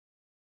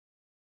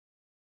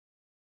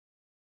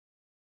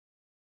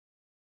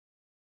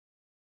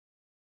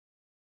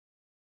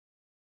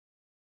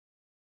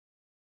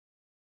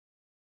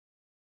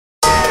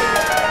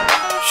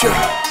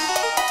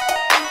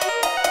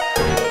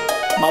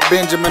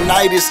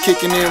Benjaminitis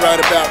kicking in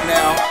right about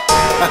now.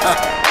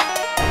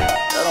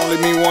 That only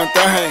mean one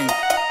thing.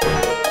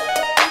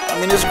 I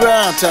mean, it's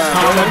grind time.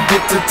 I'm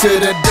addicted to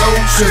the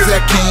dope, cause I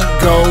can't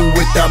go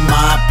without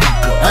my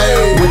people.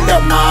 Hey,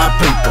 without my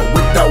people,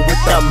 without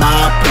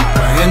my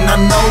people. And I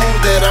know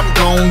that I'm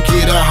gon'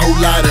 get a whole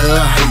lot of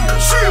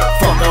haters.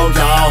 Fuck all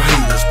y'all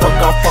haters, fuck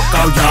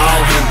all y'all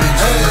haters.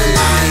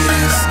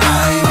 Benjaminitis,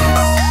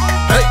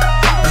 hey,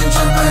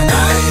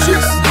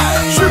 Benjaminitis,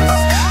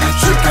 I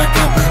think I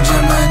got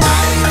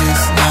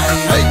Benjaminitis,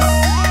 hey,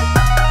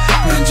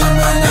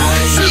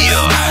 Benjaminitis,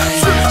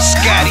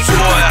 Scotty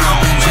boy,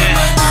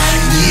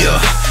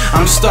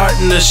 I'm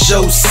starting to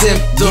show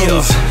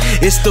symptoms.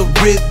 It's the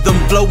rhythm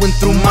flowing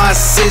through my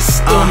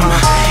system.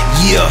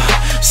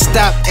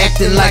 Stop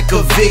acting like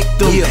a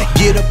victim.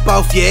 Get up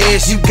off your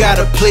ass, you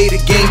gotta play the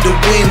game to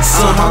win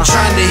some. I'm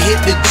trying to hit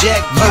the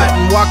jackpot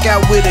and walk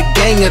out with a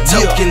gang of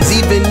tokens.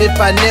 Even if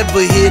I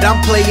never hit,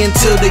 I'm playing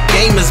till the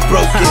game is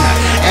broken.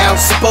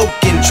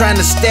 Outspoken, trying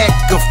to stack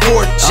a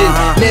fortune.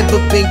 Never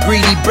been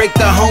greedy, break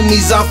the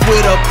homies off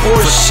with a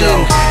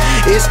portion.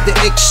 It's the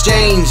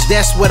exchange,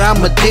 that's what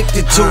I'm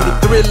addicted to. The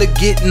thrill of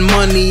getting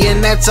money, and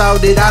that's all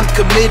that I'm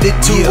committed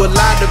to. A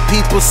lot of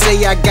people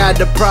say I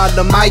got a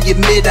problem, I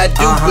admit I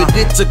do, but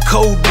it's a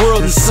cold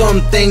world and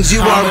some things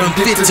you aren't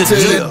fit to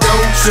do.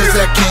 Cause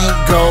I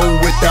can't go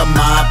without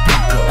my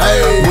people. Hey,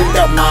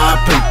 without my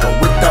people,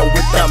 without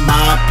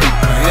my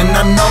people. And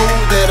I know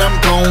that I'm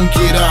gon'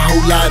 get a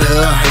whole lot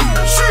of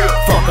haters.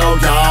 Fuck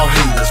all y'all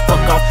haters,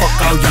 fuck all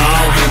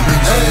y'all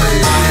haters.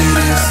 Hey,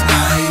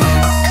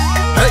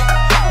 hey,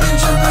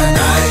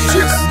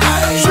 Benjaminitis,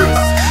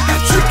 I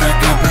think I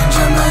got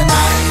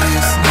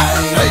Benjaminitis,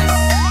 hey,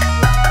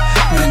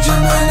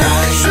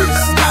 Benjaminitis,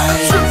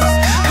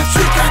 I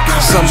think I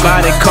got.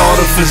 Somebody called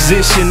a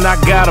physician, I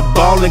got a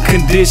ballin'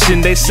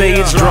 condition. They say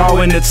it's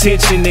drawing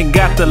attention and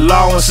got the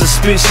law on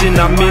suspicion.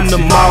 I'm in the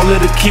mall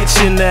of the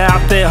kitchen, they're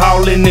out there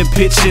hauling and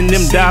pitching.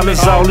 Them dollars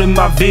all in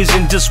my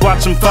vision, just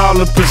watch them fall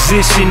in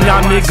position.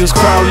 Y'all niggas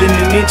crawling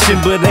and itching,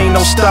 but ain't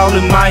no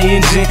stalling my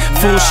engine.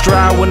 Full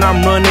stride when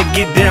I'm running,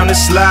 get down and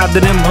slide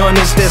to them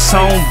hunters. That's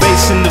home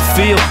base in the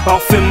field,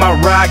 off in my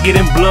ride,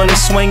 getting blunted,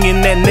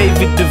 swinging that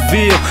Navy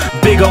DeVille.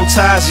 Big old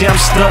ties, yeah I'm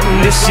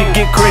stunting, this shit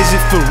get crazy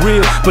for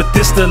real. But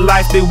this the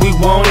life that we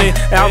wanted,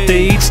 out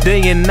there each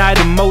day and night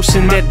in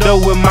motion. That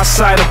door in my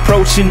sight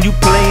approaching, you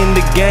playing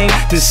the game,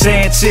 then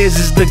Sanchez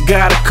is the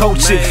guy to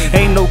coach it.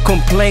 Ain't no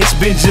complaints,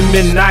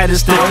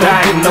 Benjaminitis the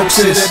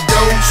diagnosis.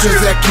 Cause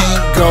I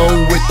can't go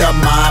without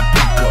my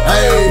people.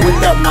 Hey,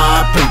 without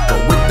my people,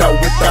 without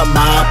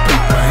my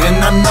people. And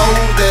I know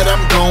that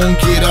I'm gon'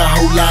 get a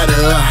whole lot of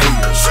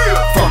haters.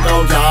 Fuck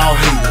all y'all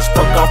haters,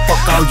 fuck all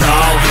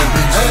y'all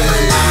haters.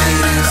 Hey,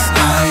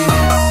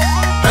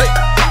 hey,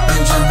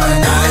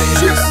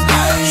 Benjaminitis,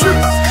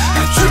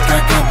 I think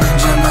I got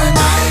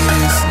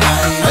Benjaminitis,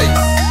 hey,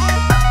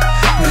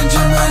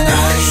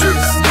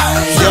 Benjaminitis.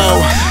 Yo,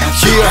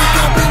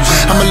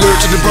 yeah, I'm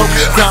allergic to broke.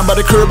 Grind by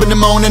the curb in the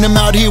morning, I'm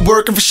out here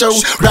working for show.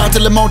 Ride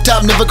till I'm on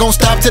top, never gon'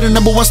 stop till the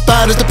 #1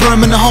 spot is the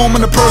permanent home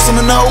and the person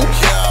to know.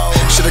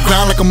 Shoulda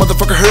grind like a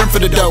motherfucker hurting for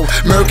the dough.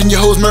 Murking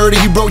your hoes murder,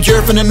 he broke your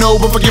finna know,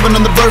 but forgiving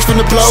on the verse from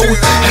the blow.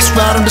 That's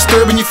right, I'm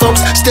disturbing you folks.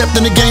 Stepped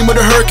in the game with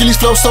a Hercules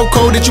flow so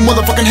cold that you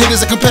motherfucking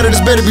haters and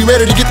competitors better be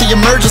ready to get the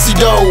emergency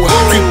dough.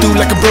 Creep through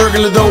like a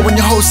burglar though, when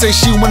your hoes say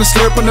she wanna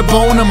slurp on the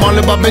bone. I'm all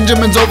about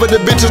Benjamins over the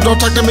bitches, don't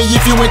talk to me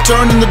if you ain't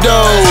turning the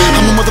dough.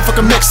 I'm a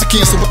motherfucking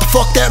Mexican, so what the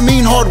fuck that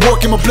mean? Hard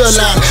work in my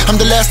bloodline. I'm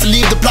the last to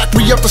leave the block,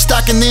 re-up the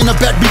stock and then I'm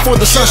back before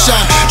the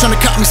sunshine. Trying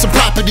to cop me some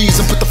properties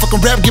and put the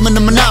fucking rap game in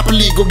the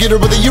monopoly. Go get her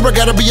with a year, I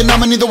gotta be a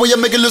nominee. The way I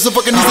make it look so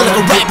fucking easy like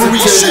a robbery.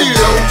 Cause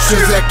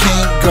I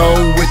can't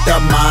go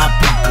without my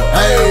people.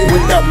 Hey,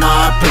 without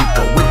my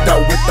people,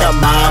 without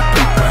my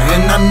people.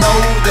 And I know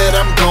that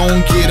I'm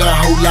gon' get a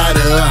whole lot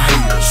of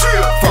haters.